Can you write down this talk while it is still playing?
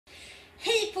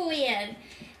på er!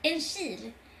 En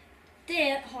kil,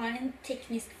 det har en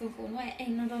teknisk funktion och är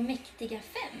en av de mäktiga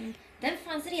 5. Den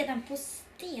fanns redan på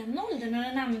stenåldern och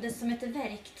den användes som ett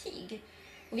verktyg.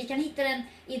 Och vi kan hitta den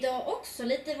idag också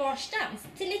lite varstans.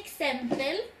 Till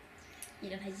exempel i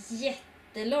den här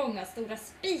jättelånga stora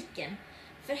spiken.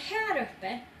 För här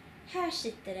uppe, här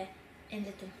sitter det en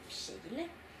liten kil.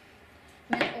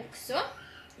 Men också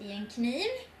i en kniv.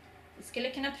 Vi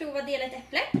skulle kunna prova att dela ett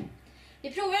äpple.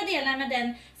 Vi provar att dela med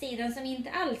den sidan som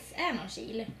inte alls är någon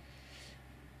kil.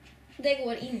 Det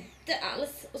går inte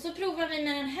alls. Och så provar vi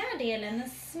med den här delen, den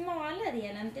smala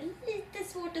delen. Det är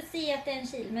lite svårt att se att det är en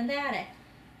kil, men det är det.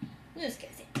 Nu ska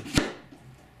vi se.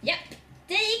 Ja,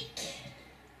 det gick!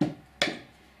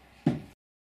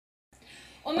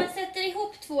 Om man sätter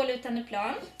ihop 2 lutande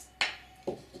plan,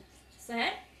 så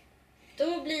här,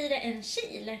 då blir det en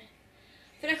kil.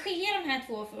 För att skilja de här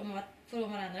 2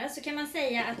 från varandra så kan man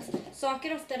säga att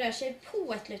saker ofta rör sig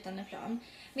på ett lutande plan,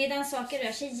 medan saker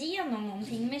rör sig genom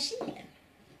någonting med kilen.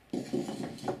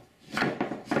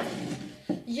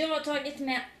 Jag har tagit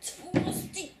med 2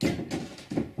 stycken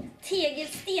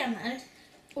tegelstenar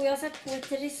och jag har satt på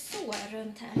ett resår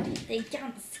runt här. Det är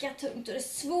ganska tungt och det är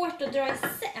svårt att dra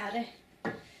isär.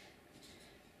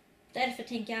 Därför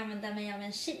tänker jag använda mig av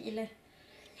en kil.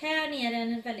 Här nere är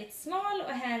den väldigt smal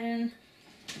och här är den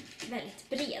väldigt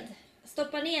bred. Jag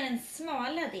stoppar ner den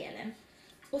smala delen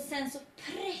och sen så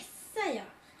pressar jag.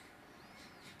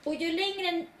 Och ju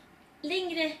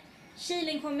längre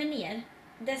kilen kommer ner,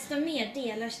 desto mer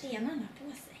delar stenarna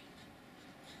på sig.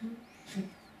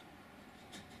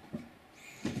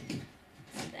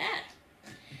 Sådär.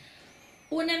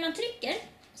 Och när man trycker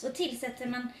så tillsätter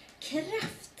man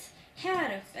kraft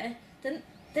här uppe.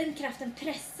 Den kraften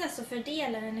pressas och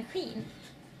fördelar energin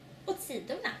åt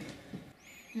sidorna.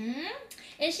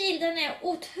 En kil, den är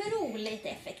otroligt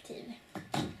effektiv.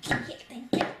 Helt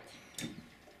enkelt.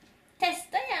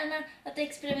 Testa gärna att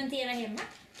experimentera hemma.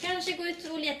 Kanske gå ut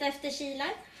och leta efter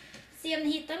kilar. Se om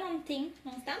ni hittar någonting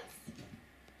någonstans.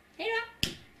 Hej då!